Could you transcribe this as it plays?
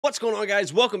What's going on,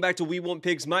 guys? Welcome back to We Want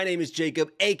Picks. My name is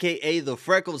Jacob, aka the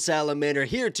Freckled Salamander,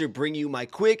 here to bring you my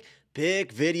quick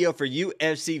pick video for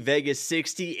UFC Vegas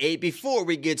 68. Before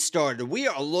we get started, we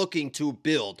are looking to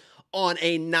build on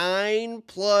a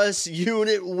 9+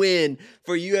 unit win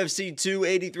for UFC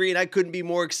 283, and I couldn't be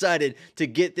more excited to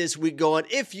get this week going.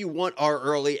 If you want our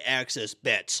early access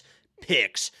bets,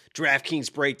 picks,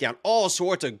 DraftKings breakdown, all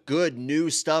sorts of good new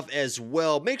stuff as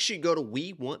well, make sure you go to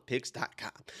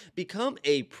WeWantPicks.com. Become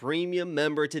a premium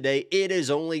member today. It is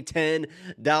only $10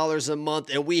 a month,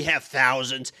 and we have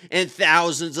thousands and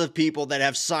thousands of people that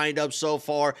have signed up so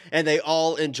far, and they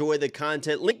all enjoy the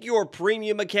content. Link your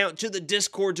premium account to the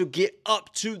Discord to get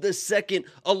up to the second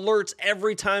alerts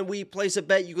every time we place a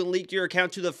bet. You can link your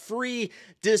account to the free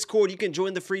Discord. You can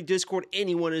join the free Discord.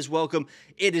 Anyone is welcome.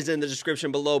 It is in the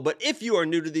description below. But if you are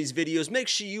new to these videos, make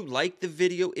sure you like the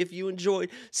video if you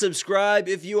enjoyed. Subscribe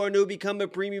if you are new. Become a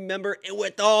premium member. And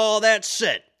with all that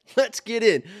said, let's get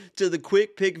in to the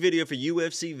quick pick video for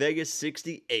UFC Vegas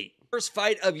 68. First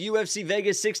fight of UFC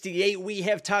Vegas 68, we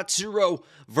have Tatsuro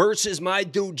versus my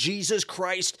dude, Jesus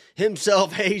Christ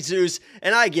himself, Jesus.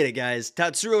 And I get it, guys.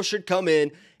 Tatsuro should come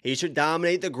in. He should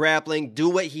dominate the grappling, do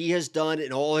what he has done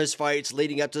in all his fights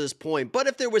leading up to this point. But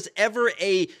if there was ever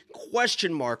a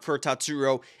question mark for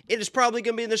Tatsuro, it is probably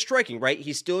going to be in the striking, right?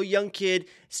 He's still a young kid,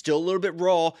 still a little bit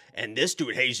raw. And this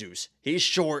dude, Jesus, he's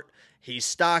short. He's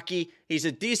stocky. He's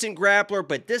a decent grappler,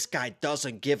 but this guy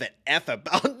doesn't give an F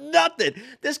about nothing.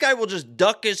 This guy will just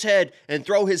duck his head and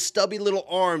throw his stubby little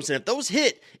arms. And if those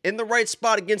hit in the right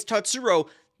spot against Tatsuro,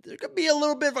 there could be a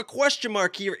little bit of a question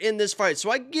mark here in this fight.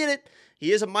 So I get it.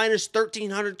 He is a minus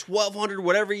 1,300, 1,200,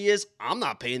 whatever he is. I'm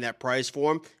not paying that price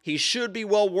for him. He should be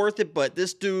well worth it, but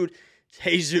this dude,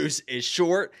 Jesus, is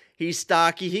short. He's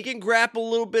stocky. He can grapple a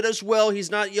little bit as well.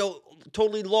 He's not,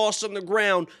 totally lost on the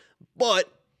ground,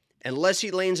 but unless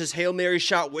he lands his Hail Mary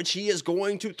shot, which he is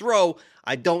going to throw,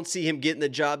 I don't see him getting the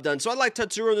job done. So I like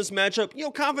Tatsuro in this matchup.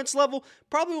 Confidence level,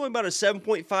 probably only about a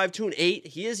 7.5 to an 8.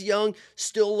 He is young,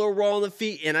 still a little raw on the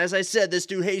feet. And as I said, this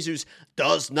dude, Jesus,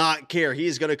 does not care. He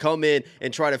is going to come in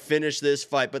and try to finish this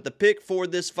fight. But the pick for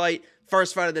this fight,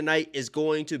 first fight of the night, is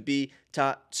going to be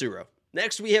Tatsuro.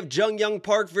 Next, we have Jung Young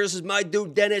Park versus my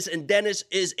dude Dennis, and Dennis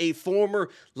is a former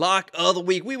lock of the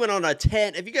week. We went on a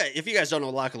 10. If you guys don't know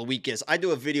what lock of the week is, I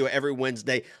do a video every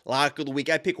Wednesday. Lock of the week,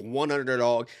 I pick one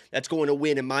underdog that's going to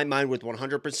win in my mind with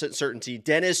 100% certainty.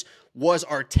 Dennis was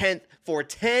our 10th for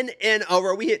 10 in a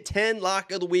row. We hit 10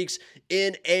 lock of the weeks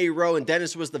in a row, and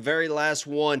Dennis was the very last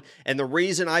one. And the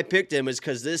reason I picked him is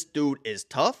because this dude is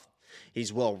tough.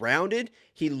 He's well-rounded.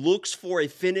 He looks for a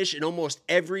finish in almost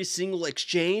every single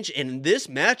exchange. And in this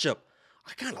matchup,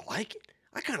 I kind of like it.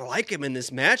 I kind of like him in this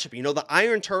matchup. The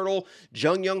Iron Turtle,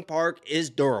 Jung Young Park, is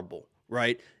durable,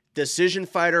 right? Decision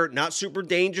fighter, not super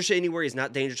dangerous anywhere. He's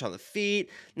not dangerous on the feet,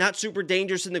 not super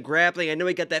dangerous in the grappling. I know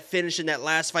he got that finish in that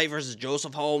last fight versus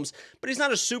Joseph Holmes, but he's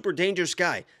not a super dangerous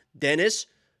guy. Dennis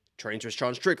trains with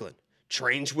Sean Strickland,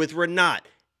 trains with Renat.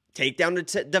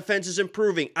 Takedown defense is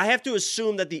improving. I have to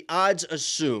assume that the odds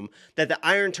assume that the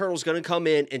Iron Turtle is going to come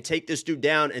in and take this dude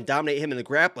down and dominate him in the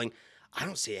grappling. I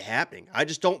don't see it happening. I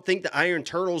just don't think the Iron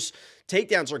Turtle's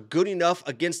takedowns are good enough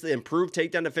against the improved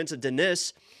takedown defense of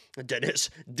Dennis.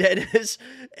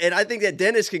 And I think that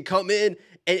Dennis can come in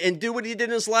and do what he did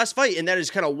in his last fight, and that is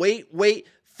kind of wait,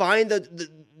 find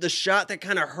the shot that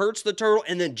kind of hurts the turtle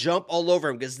and then jump all over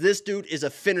him, because this dude is a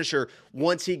finisher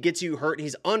once he gets you hurt.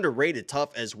 He's underrated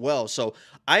tough as well. So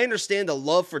I understand the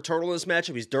love for Turtle in this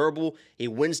matchup. He's durable. He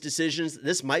wins decisions.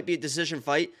 This might be a decision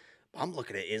fight. I'm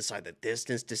looking at inside the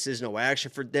distance, decisional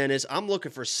action for Dennis. I'm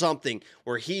looking for something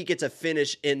where he gets a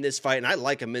finish in this fight, and I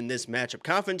like him in this matchup.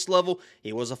 Confidence level,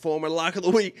 he was a former lock of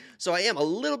the week, so I am a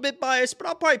little bit biased, but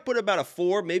I'll probably put about a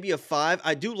 4, maybe a 5.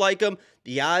 I do like him.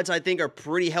 The odds, I think, are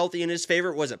pretty healthy in his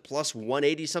favor. Was it plus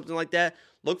 180, something like that?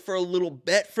 Look for a little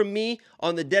bet from me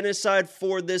on the Dennis side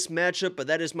for this matchup, but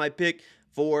that is my pick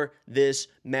for this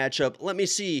matchup. Let me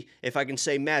see if I can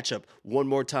say matchup one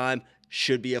more time.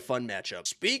 Should be a fun matchup.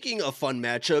 Speaking of fun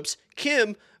matchups,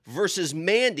 Kim versus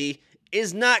Mandy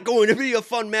is not going to be a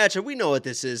fun matchup. We know what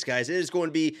this is, guys. It is going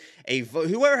to be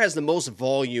whoever has the most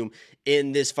volume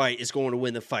in this fight is going to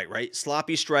win the fight, right?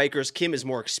 Sloppy strikers. Kim is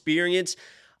more experienced.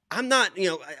 I'm not,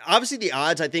 obviously the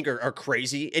odds I think are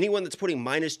crazy. Anyone that's putting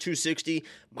minus 260,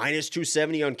 minus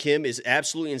 270 on Kim is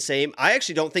absolutely insane. I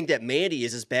actually don't think that Mandy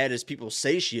is as bad as people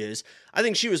say she is. I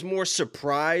think she was more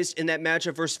surprised in that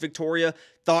matchup versus Victoria.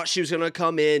 Thought she was going to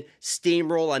come in,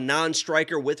 steamroll a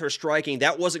non-striker with her striking.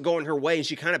 That wasn't going her way, and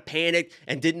she kind of panicked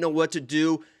and didn't know what to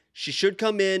do. She should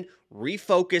come in,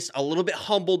 refocused, a little bit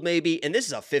humbled maybe, and this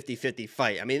is a 50-50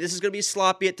 fight. I mean, this is going to be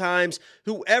sloppy at times.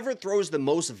 Whoever throws the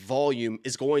most volume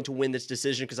is going to win this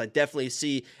decision, because I definitely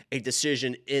see a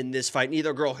decision in this fight.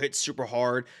 Neither girl hits super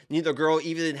hard. Neither girl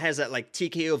even has that like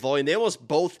TKO volume. They almost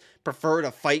both prefer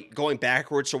to fight going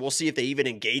backwards, so we'll see if they even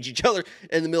engage each other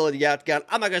in the middle of the octagon.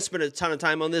 I'm not going to spend a ton of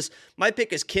time on this. My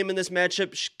pick is Kim in this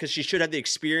matchup because she should have the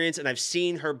experience, and I've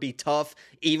seen her be tough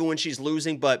even when she's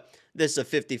losing, but this is a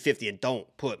 50-50, and don't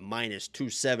put minus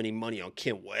 270 money on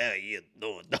Kim. Well,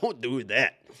 don't do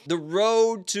that. The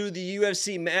road to the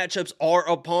UFC matchups are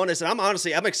upon us, and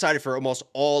I'm excited for almost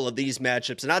all of these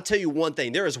matchups. And I'll tell you one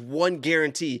thing, there is one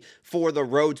guarantee for the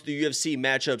road to the UFC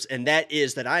matchups, and that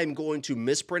is that I am going to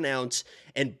mispronounce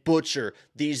and butcher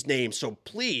these names. So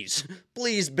please,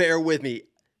 please bear with me.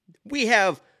 We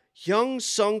have Hyung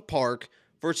Sung Park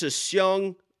versus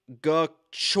Seung Guk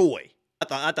Choi.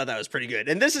 I thought that was pretty good.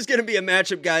 And this is going to be a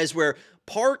matchup, guys, where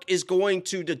Park is going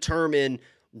to determine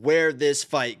where this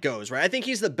fight goes, right? I think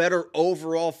he's the better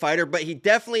overall fighter, but he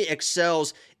definitely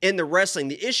excels in the wrestling.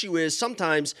 The issue is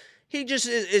sometimes he just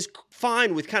is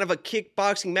fine with kind of a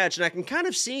kickboxing match, and I can kind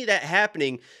of see that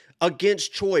happening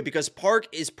against Choi because Park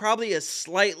is probably a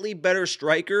slightly better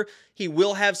striker. He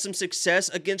will have some success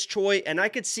against Choi, and I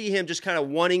could see him just kind of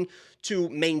wanting to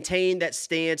maintain that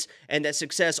stance and that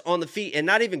success on the feet and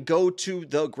not even go to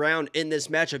the ground in this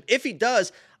matchup. If he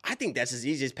does, I think that's his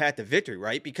easiest path to victory,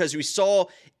 right? Because we saw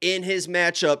in his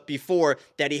matchup before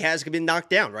that he has been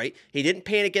knocked down, right? He didn't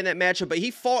panic in that matchup, but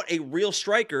he fought a real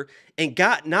striker and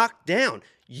got knocked down.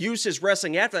 Used his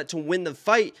wrestling after that to win the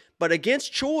fight. But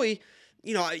against Choi,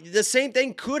 you know, the same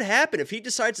thing could happen. If he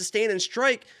decides to stand and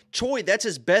strike, Choi, that's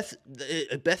his best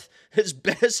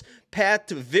path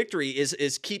to victory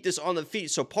is keep this on the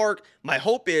feet. So Park, my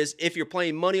hope is if you're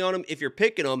playing money on him, if you're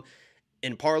picking him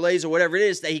in parlays or whatever it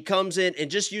is, that he comes in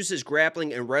and just uses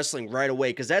grappling and wrestling right away,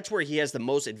 because that's where he has the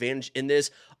most advantage in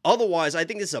this. Otherwise, I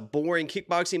think this is a boring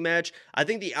kickboxing match. I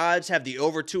think the odds have the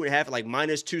over 2.5 at like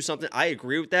 -2 something. I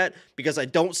agree with that because I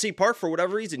don't see Park for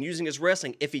whatever reason using his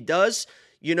wrestling. If he does,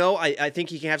 you know, I think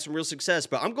he can have some real success.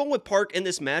 But I'm going with Park in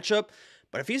this matchup.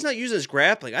 But if he's not using his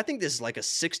grappling, I think this is like a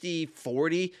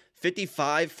 60-40,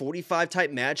 55-45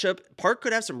 type matchup. Park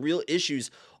could have some real issues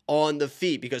on the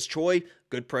feet because Choi,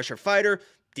 good pressure fighter,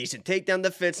 decent takedown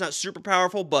defense, not super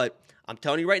powerful. But I'm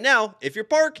telling you right now, if you're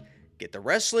Park, get the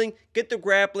wrestling, get the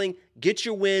grappling, get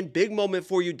your win. Big moment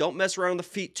for you. Don't mess around on the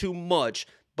feet too much.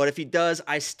 But if he does,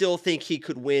 I still think he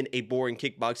could win a boring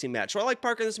kickboxing match. So I like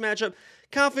Park in this matchup.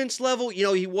 Confidence level, you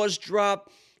know, he was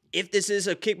dropped. If this is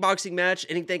a kickboxing match,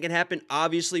 anything can happen,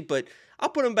 obviously. But I'll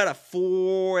put him about a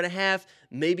 4.5,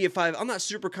 maybe a 5. I'm not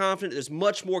super confident. There's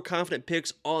much more confident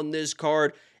picks on this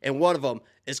card. And one of them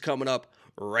is coming up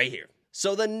right here.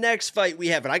 So the next fight we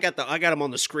have, and I got him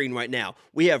on the screen right now.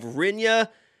 We have Rinya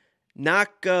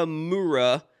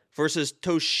Nakamura versus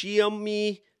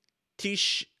Toshiomi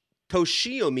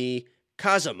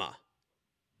Kazama.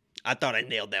 I thought I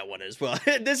nailed that one as well.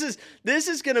 This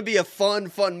is going to be a fun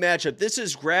matchup. This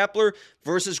is grappler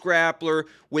versus grappler,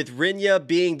 with Rinya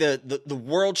being the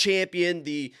world champion,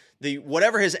 the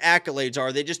whatever his accolades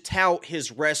are. They just tout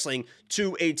his wrestling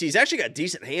to AT. He's actually got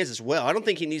decent hands as well. I don't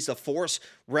think he needs to force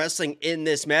wrestling in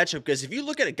this matchup, because if you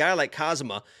look at a guy like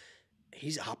Kazama,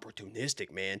 he's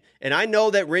opportunistic, man. And I know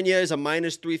that Rinya is a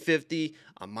 -350,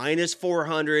 a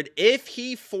 -400. If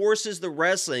he forces the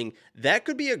wrestling, that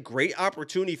could be a great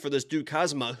opportunity for this dude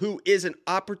Kazama, who is an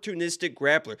opportunistic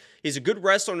grappler. He's a good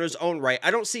wrestler in his own right. I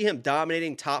don't see him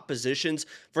dominating top positions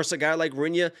versus a guy like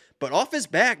Rinya, but off his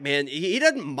back, man, he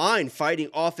doesn't mind fighting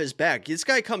off his back. This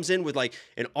guy comes in with like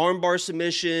an armbar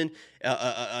submission,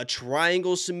 a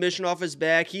triangle submission off his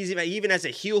back. He even has a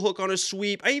heel hook on his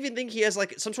sweep. I even think he has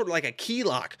like some sort of like a key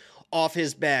lock off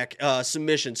his back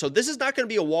submission. So this is not going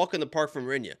to be a walk in the park from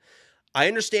Rinya. I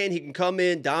understand he can come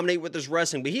in, dominate with his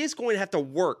wrestling, but he is going to have to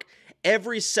work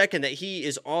every second that he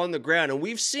is on the ground. And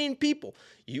we've seen people,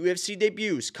 UFC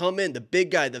debuts, come in, the big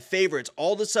guy, the favorites,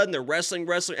 all of a sudden they're wrestling,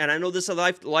 and I know this is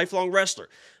a lifelong wrestler,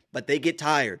 but they get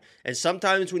tired. And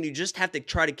sometimes when you just have to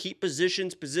try to keep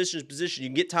positions, you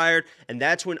can get tired, and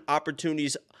that's when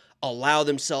opportunities allow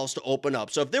themselves to open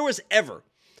up. So if there was ever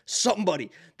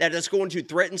somebody that is going to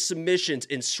threaten submissions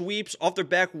and sweeps off their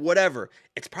back, whatever,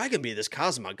 it's probably going to be this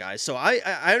Kazama guy. So I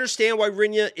understand why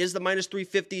Rinya is the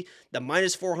 -350, the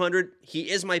 -400. He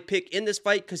is my pick in this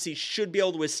fight because he should be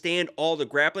able to withstand all the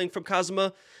grappling from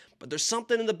Kazama. But there's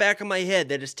something in the back of my head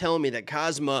that is telling me that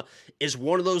Kazama is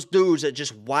one of those dudes that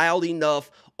just wild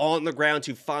enough on the ground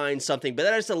to find something. But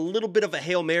that is a little bit of a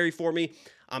Hail Mary for me.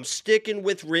 I'm sticking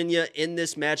with Rinya in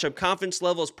this matchup. Confidence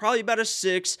level is probably about a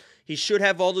 6. He should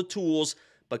have all the tools,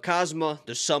 But Kazuma,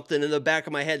 there's something in the back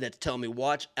of my head that's telling me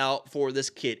watch out for this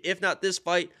kid. If not this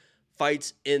fight,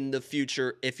 fights in the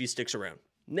future if he sticks around.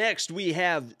 Next, we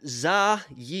have Xia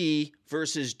Yi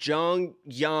versus Zhang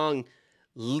Yang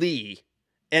Li.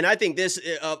 And I think this,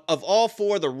 of all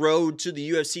four, the road to the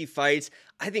UFC fights,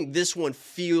 I think this one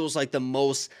feels like the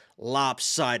most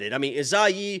lopsided. I mean, Xia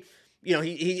Yi,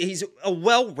 he's a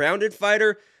well-rounded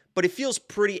fighter, but he feels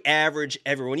pretty average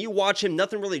everywhere. When you watch him,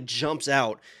 nothing really jumps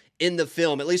out in the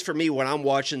film, at least for me when I'm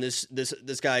watching this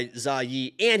guy, Xia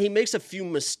Yi, and he makes a few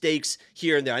mistakes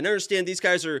here and there. I understand these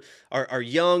guys are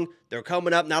young, they're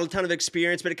coming up, not a ton of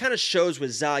experience, but it kind of shows with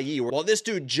Xia Yi. While this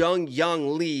dude, Zhang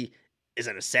Yang Li, is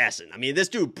an assassin. I mean, this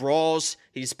dude brawls,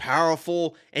 he's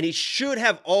powerful, and he should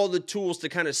have all the tools to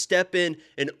kind of step in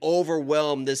and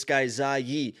overwhelm this guy, Xia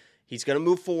Yi. He's going to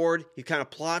move forward, he kind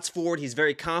of plots forward, he's a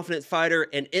very confident fighter,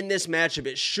 and in this matchup,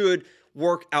 it should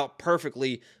work out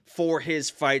perfectly for his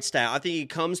fight style. I think he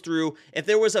comes through. If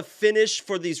there was a finish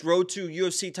for these road to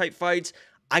UFC type fights,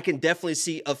 I can definitely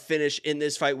see a finish in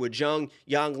this fight with Zhang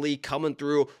Yang Li coming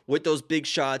through with those big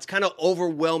shots, kind of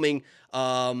overwhelming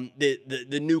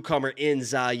the newcomer in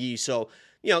Xia Yi. So,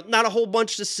 not a whole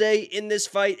bunch to say in this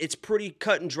fight. It's pretty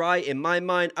cut and dry in my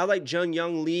mind. I like Zhang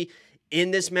Yang Li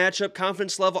in this matchup.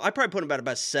 Confidence level, I probably put him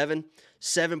about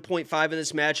 7.5 in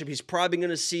this matchup. He's probably going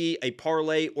to see a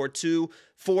parlay or two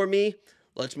for me.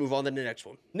 Let's move on to the next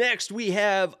one. Next, we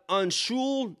have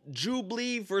Anshul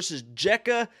Jubli versus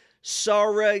Jekka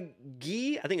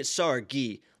Saragi. I think it's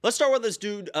Saragi. Let's start with this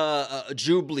dude,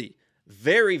 Jubli.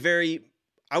 Very, very,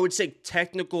 I would say,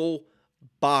 technical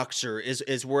boxer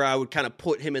is where I would kind of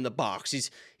put him in the box.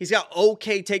 He's got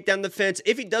okay takedown defense.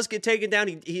 If he does get taken down,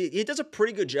 he does a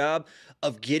pretty good job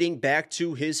of getting back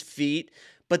to his feet.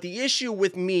 But the issue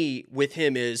with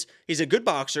him is he's a good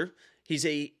boxer. He's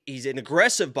an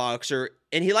aggressive boxer,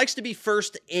 and he likes to be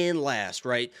first and last,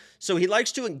 right? So he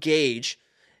likes to engage,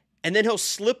 and then he'll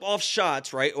slip off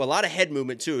shots, right? Well, a lot of head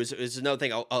movement, too, is another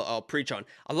thing I'll preach on.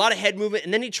 A lot of head movement,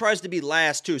 and then he tries to be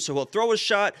last, too. So he'll throw a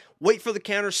shot, wait for the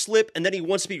counter, slip, and then he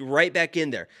wants to be right back in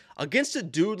there. Against a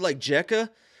dude like Jekka,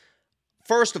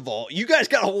 first of all, you guys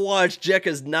got to watch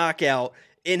Jekka's knockout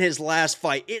in his last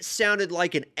fight. It sounded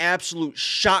like an absolute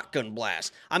shotgun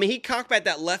blast. I mean, he cocked back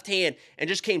that left hand and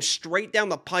just came straight down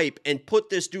the pipe and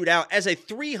put this dude out as a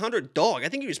 300 dog. I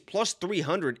think he was plus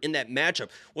 300 in that matchup.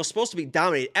 Was supposed to be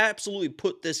dominated. Absolutely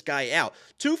put this guy out.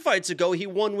 2 fights ago, he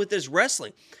won with his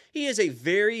wrestling. He is a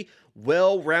very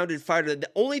well-rounded fighter.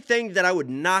 The only thing that I would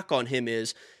knock on him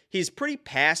is he's pretty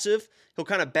passive. He'll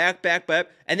kind of back,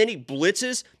 and then he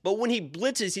blitzes. But when he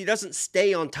blitzes, he doesn't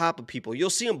stay on top of people. You'll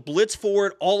see him blitz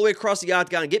forward all the way across the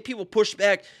octagon and get people pushed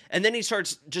back, and then he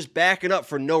starts just backing up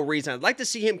for no reason. I'd like to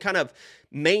see him kind of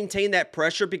maintain that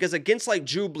pressure because against like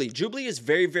Jubli is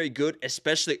very, very good,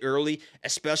 especially early,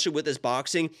 especially with his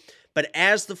boxing. But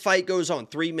as the fight goes on,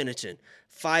 3 minutes in,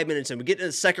 5 minutes in, we get in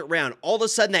the second round, all of a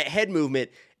sudden that head movement,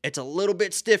 it's a little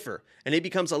bit stiffer, and it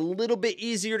becomes a little bit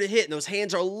easier to hit, and those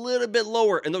hands are a little bit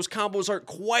lower, and those combos aren't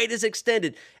quite as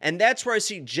extended, and that's where I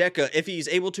see Jekka, if he's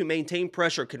able to maintain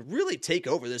pressure, could really take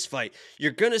over this fight.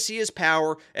 You're going to see his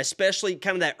power, especially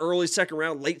kind of that early second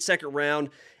round, late second round,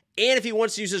 and if he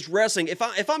wants to use his wrestling, if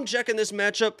I'm Jekka in this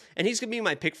matchup, and he's going to be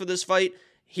my pick for this fight,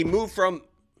 he moved from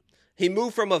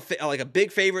a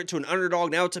big favorite to an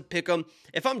underdog, now it's a pick'em.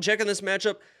 If I'm Jekka in this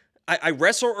matchup, I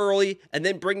wrestle early and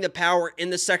then bring the power in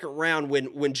the second round when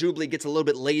Jubli gets a little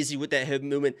bit lazy with that head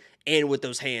movement and with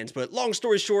those hands. But long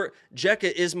story short,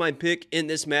 Jekka is my pick in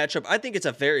this matchup. I think it's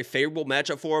a very favorable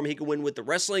matchup for him. He can win with the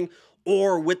wrestling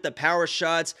or with the power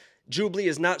shots. Jubli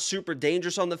is not super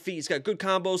dangerous on the feet. He's got good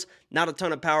combos, not a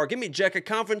ton of power. Give me Jekka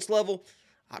confidence level.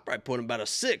 I'd probably put him about a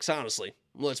 6, honestly.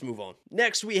 Let's move on.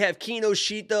 Next, we have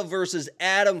Kinoshita versus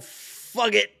Adam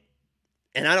Fuggett.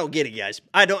 And I don't get it, guys.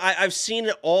 I've seen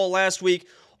it all last week,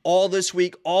 all this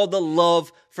week, all the love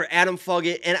for Adam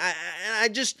Fuggett. And I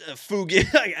just,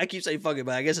 Fugit. I keep saying Fuggett,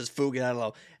 but I guess it's Fugit. I don't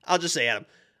know. I'll just say Adam.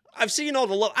 I've seen all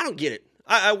the love. I don't get it.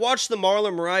 I watched the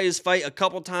Marlon Moraes fight a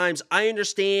couple times. I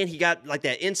understand he got like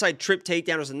that inside trip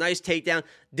takedown. It was a nice takedown.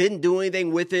 Didn't do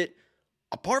anything with it.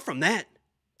 Apart from that,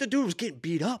 the dude was getting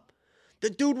beat up. The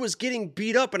dude was getting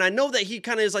beat up, and I know that he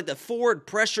kind of is like the forward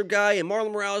pressure guy, and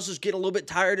Marlon Moraes was getting a little bit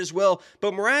tired as well,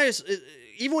 but Moraes,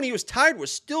 even when he was tired,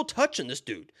 was still touching this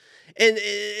dude.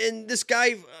 And this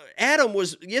guy, Adam,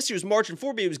 he was marching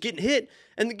forward, but he was getting hit,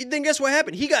 and then guess what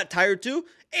happened? He got tired too,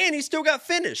 and he still got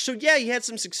finished. So yeah, he had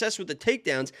some success with the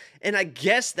takedowns, and I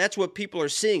guess that's what people are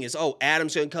seeing is, oh,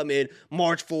 Adam's going to come in,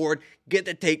 march forward, get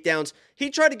the takedowns.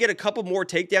 He tried to get a couple more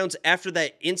takedowns after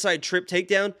that inside trip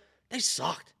takedown. They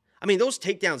sucked. I mean, those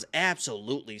takedowns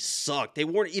absolutely sucked. They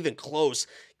weren't even close.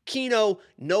 Kino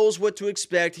knows what to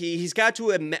expect. He's got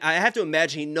to, I have to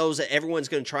imagine he knows that everyone's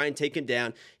going to try and take him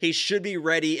down. He should be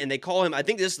ready, and they call him, I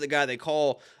think this is the guy they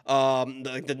call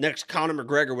the next Conor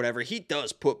McGregor, whatever. He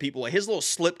does put people, his little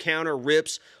slip counter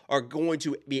rips are going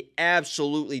to be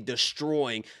absolutely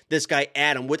destroying this guy,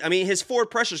 Adam. I mean, his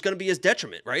forward pressure is going to be his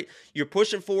detriment, right? You're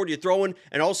pushing forward, you're throwing,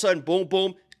 and all of a sudden, boom,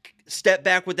 boom, step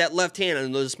back with that left hand. I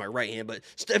know this is my right hand, but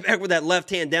step back with that left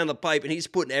hand down the pipe, and he's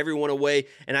putting everyone away,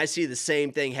 and I see the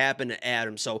same thing happen to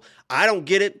Adam. So I don't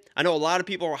get it. I know a lot of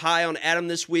people are high on Adam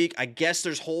this week. I guess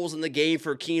there's holes in the game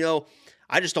for Kino.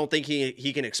 I just don't think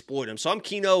he can exploit him. So I'm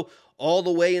Kino all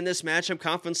the way in this matchup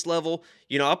confidence level.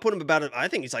 I'll put him I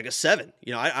think he's like a 7.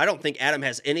 I don't think Adam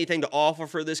has anything to offer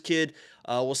for this kid.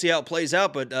 We'll see how it plays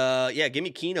out, but yeah, give me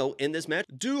Kino in this match.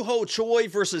 Doo Ho Choi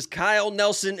versus Kyle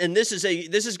Nelson, and this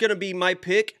is going to be my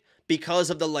pick because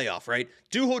of the layoff, right?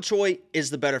 Doo Ho Choi is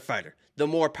the better fighter, the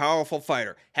more powerful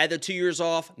fighter. Had the 2 years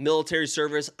off, military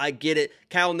service, I get it.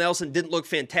 Kyle Nelson didn't look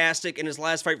fantastic in his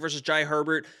last fight versus Jai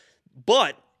Herbert,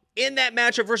 but in that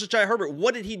matchup versus Jai Herbert,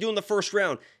 what did he do in the first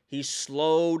round? He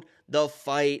slowed the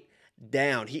fight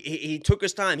down. He took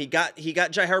his time. He got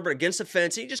Jai Herbert against the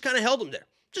fence. He just kind of held him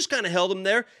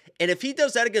there. And if he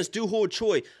does that against Doo Ho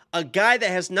Choi, a guy that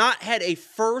has not had a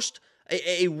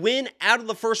win out of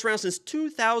the first round since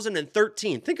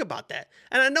 2013. Think about that.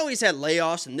 And I know he's had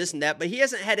layoffs and this and that, but he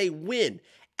hasn't had a win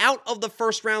out of the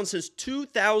first round since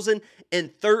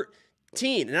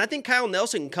 2013. And I think Kyle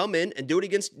Nelson can come in and do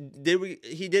it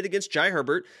he did against Jai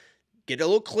Herbert, get a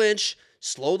little clinch,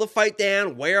 slow the fight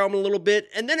down, wear him a little bit,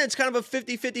 and then it's kind of a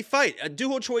 50-50 fight. Doo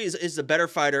Ho Choi is the better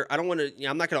fighter. I'm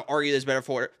not going to argue this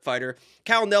better fighter.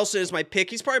 Kyle Nelson is my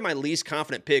pick. He's probably my least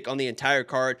confident pick on the entire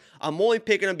card. I'm only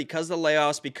picking him because of the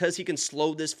layoffs, because he can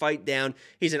slow this fight down.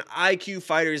 He's an IQ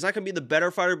fighter. He's not going to be the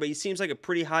better fighter, but he seems like a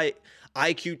pretty high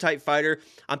IQ type fighter.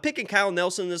 I'm picking Kyle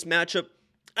Nelson in this matchup.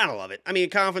 I don't love it. I mean,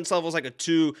 confidence level is like a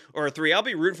 2 or a 3. I'll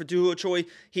be rooting for Doo Ho Choi.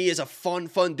 He is a fun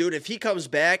dude. If he comes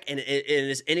back and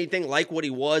is anything like what he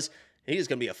was, he's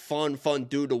going to be a fun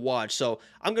dude to watch. So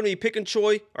I'm going to be picking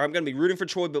Choi, or I'm going to be rooting for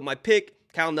Choi, but my pick,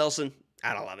 Kyle Nelson,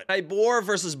 I don't love it. Tybura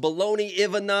versus Bologna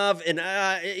Ivanov, and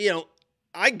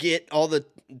I get all the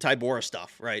Tybura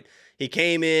stuff, right? He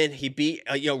came in, he beat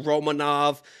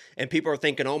Romanov, and people are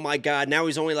thinking, oh my God, now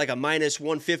he's only like a minus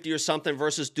 150 or something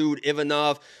versus dude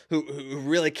Ivanov, who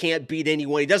really can't beat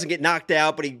anyone. He doesn't get knocked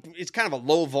out, but he's kind of a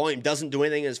low volume, doesn't do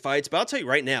anything in his fights. But I'll tell you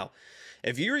right now,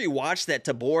 if you rewatch that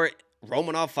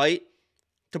Tybura-Romanov fight,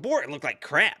 Tybura looked like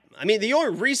crap. I mean, the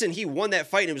only reason he won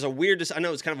that fight, and it was I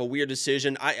know it's kind of a weird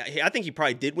decision. I think he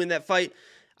probably did win that fight.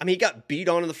 I mean, he got beat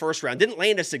on in the first round, didn't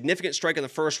land a significant strike in the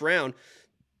first round.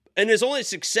 And his only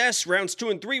success, rounds 2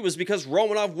 and 3, was because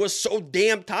Romanov was so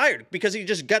damn tired, because he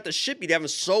just got the shit beat out of him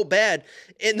so bad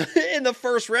in the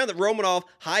first round that Romanov,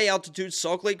 high altitude,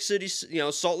 Salt Lake City,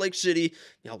 Leon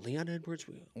Edwards,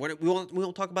 we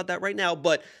won't talk about that right now,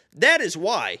 but that is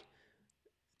why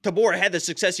Tybura had the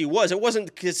success he was. It wasn't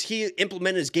because he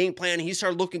implemented his game plan and he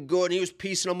started looking good and he was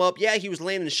piecing them up. Yeah, he was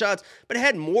landing shots, but it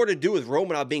had more to do with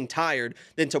Romanov being tired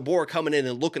than Tybura coming in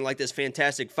and looking like this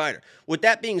fantastic fighter. With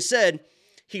that being said,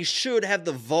 he should have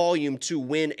the volume to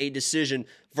win a decision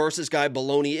versus guy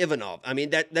Bologna Ivanov. I mean,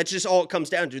 that's just all it comes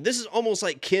down to. This is almost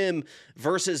like Kim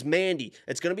versus Mandy.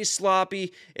 It's going to be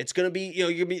sloppy. It's going to be,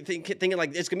 you're going to be thinking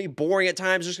like it's going to be boring at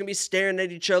times. There's going to be staring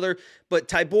at each other. But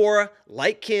Tybura,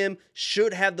 like Kim,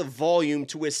 should have the volume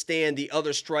to withstand the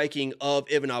other striking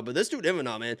of Ivanov. But this dude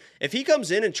Ivanov, man, if he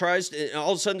comes in and tries, and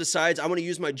all of a sudden decides, I'm going to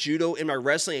use my judo in my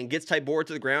wrestling and gets Tybura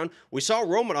to the ground, we saw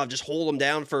Romanov just hold him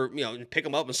down for, pick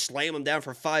him up and slam him down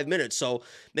for 5 minutes. So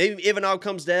maybe Ivanov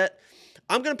comes that.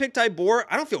 I'm going to pick Tybura.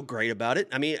 I don't feel great about it.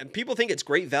 I mean, people think it's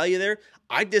great value there.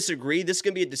 I disagree. This is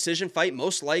going to be a decision fight,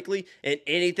 most likely, and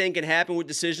anything can happen with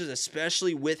decisions,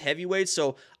 especially with heavyweights.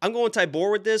 So I'm going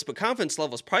Tybura with this, but confidence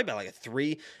level is probably about like a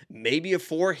 3, maybe a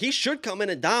 4. He should come in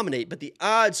and dominate, but the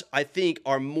odds, I think,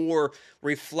 are more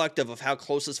reflective of how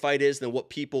close this fight is than what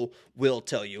people will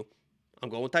tell you. I'm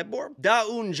going with Tybura. Da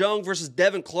Un Jung versus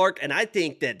Devin Clark, and I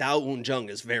think that Da Un Jung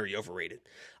is very overrated.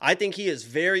 I think he is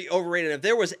very overrated. If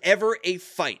there was ever a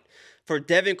fight for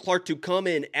Devin Clark to come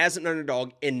in as an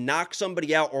underdog and knock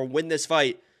somebody out or win this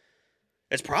fight,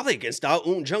 it's probably against Da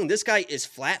Un Jung. This guy is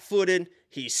flat-footed.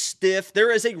 He's stiff. There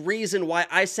is a reason why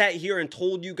I sat here and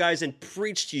told you guys and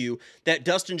preached to you that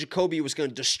Dustin Jacoby was going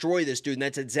to destroy this dude, and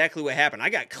that's exactly what happened. I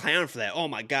got clowned for that. Oh,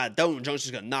 my God, Da Un Jung's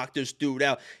just going to knock this dude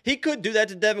out. He could do that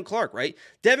to Devin Clark, right?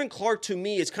 Devin Clark, to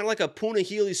me, is kind of like a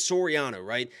Punahele Soriano,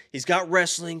 right? He's got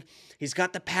wrestling. He's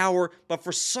got the power, but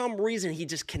for some reason, he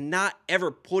just cannot ever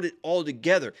put it all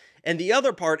together. And the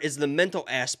other part is the mental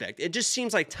aspect. It just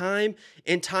seems like time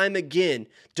and time again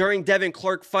during Devin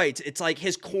Clark fights, it's like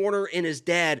his corner and his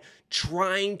dad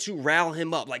trying to rile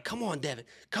him up. Like, come on, Devin.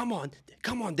 Come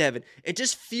on, Devin. It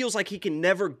just feels like he can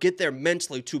never get there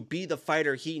mentally to be the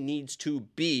fighter he needs to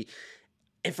be.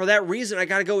 And for that reason, I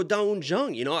got to go with Da Un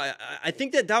Jung. You know, I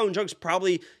think that Da Un Jung's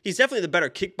he's definitely the better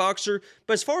kickboxer.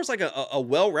 But as far as like a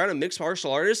well-rounded mixed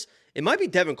martial artist, it might be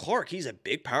Devin Clark. He's a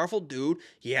big, powerful dude.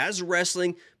 He has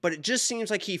wrestling, but it just seems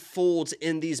like he folds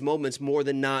in these moments more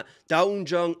than not. Da Un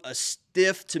Jung, a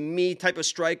stiff, to me, type of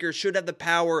striker, should have the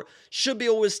power, should be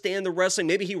able to withstand the wrestling.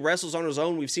 Maybe he wrestles on his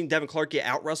own. We've seen Devin Clark get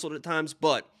out-wrestled at times,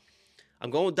 but I'm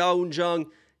going with Da Un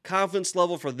Jung. Confidence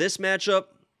level for this matchup,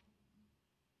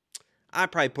 I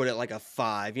probably put it like a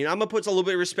 5. You know, I'm going to put a little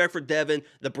bit of respect for Devin,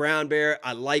 the Brown Bear.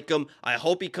 I like him. I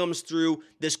hope he comes through.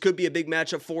 This could be a big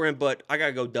matchup for him, but I got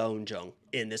to go Da Un Jung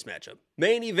in this matchup.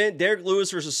 Main event, Derek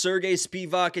Lewis versus Sergey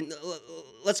Spivak. And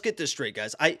let's get this straight,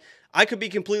 guys. I could be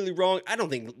completely wrong. I don't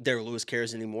think Derek Lewis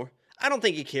cares anymore. I don't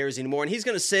think he cares anymore. And he's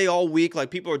going to say all week, like,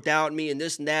 people are doubting me and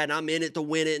this and that, and I'm in it to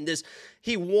win it and this.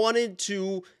 He wanted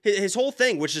to, his whole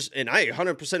thing, which is, and I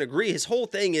 100% agree, his whole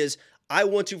thing is, I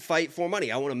want to fight for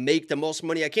money. I want to make the most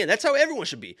money I can. That's how everyone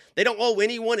should be. They don't owe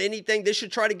anyone anything. They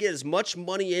should try to get as much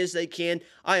money as they can.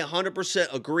 I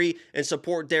 100% agree and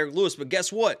support Derek Lewis. But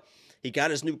guess what? He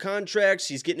got his new contracts.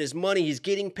 He's getting his money. He's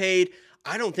getting paid.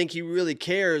 I don't think he really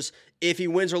cares if he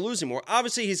wins or loses more.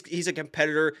 Obviously, he's a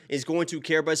competitor, is going to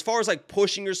care, but as far as like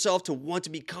pushing yourself to want to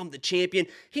become the champion,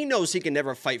 he knows he can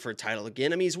never fight for a title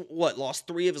again. I mean, he's lost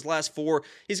 3 of his last 4.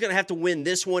 He's going to have to win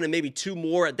this one and maybe 2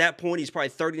 more. At that point, he's probably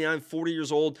 39, 40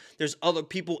 years old. There's other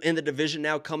people in the division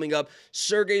now coming up.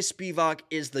 Sergey Spivak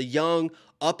is the young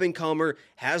up-and-comer,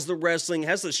 has the wrestling,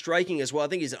 has the striking as well. I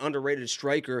think he's an underrated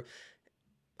striker.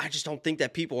 I just don't think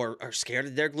that people are scared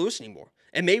of Derek Lewis anymore.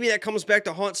 And maybe that comes back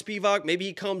to haunt Spivak. Maybe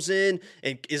he comes in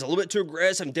and is a little bit too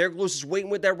aggressive, and Derek Lewis is waiting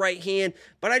with that right hand.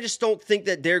 But I just don't think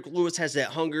that Derek Lewis has that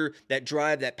hunger, that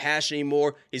drive, that passion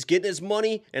anymore. He's getting his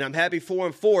money, and I'm happy for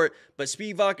him for it. But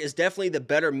Spivak is definitely the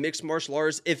better mixed martial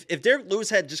artist. If Derek Lewis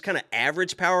had just kind of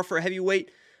average power for a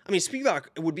heavyweight, I mean,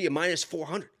 Spivak would be a minus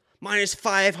 400. Minus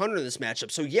 500 in this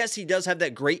matchup. So yes, he does have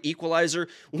that great equalizer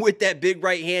with that big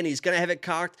right hand. He's going to have it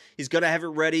cocked. He's going to have it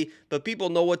ready. But people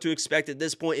know what to expect at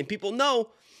this point. And people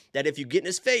know that if you get in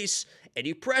his face and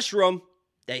you pressure him,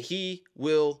 that he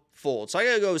will fold. So I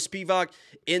got to go with Spivak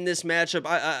in this matchup.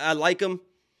 I like him.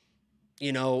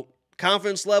 You know,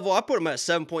 confidence level, I put him at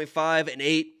 7.5 and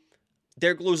 8.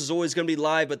 Derek Lewis is always going to be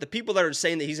live, but the people that are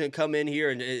saying that he's going to come in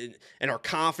here and are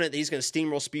confident that he's going to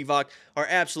steamroll Spivak are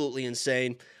absolutely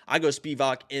insane. I go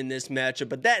Spivak in this matchup,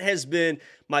 but that has been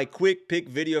my quick pick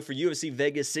video for UFC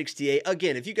Vegas 68.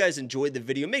 Again, if you guys enjoyed the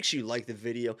video, make sure you like the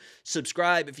video.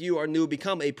 Subscribe if you are new.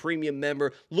 Become a premium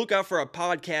member. Look out for our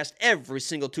podcast every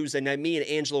single Tuesday night. Me and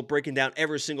Angelo breaking down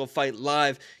every single fight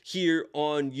live here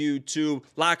on YouTube.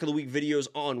 Lock of the Week videos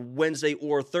on Wednesday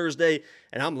or Thursday,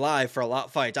 and I'm live for a lot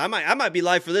of fights. I might be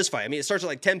live for this fight. I mean, it starts at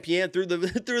like 10 p.m. through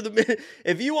the.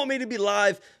 If you want me to be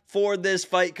live for this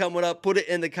fight coming up, put it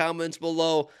in the comments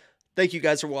below. Thank you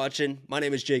guys for watching. My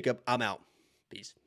name is Jacob. I'm out. Peace.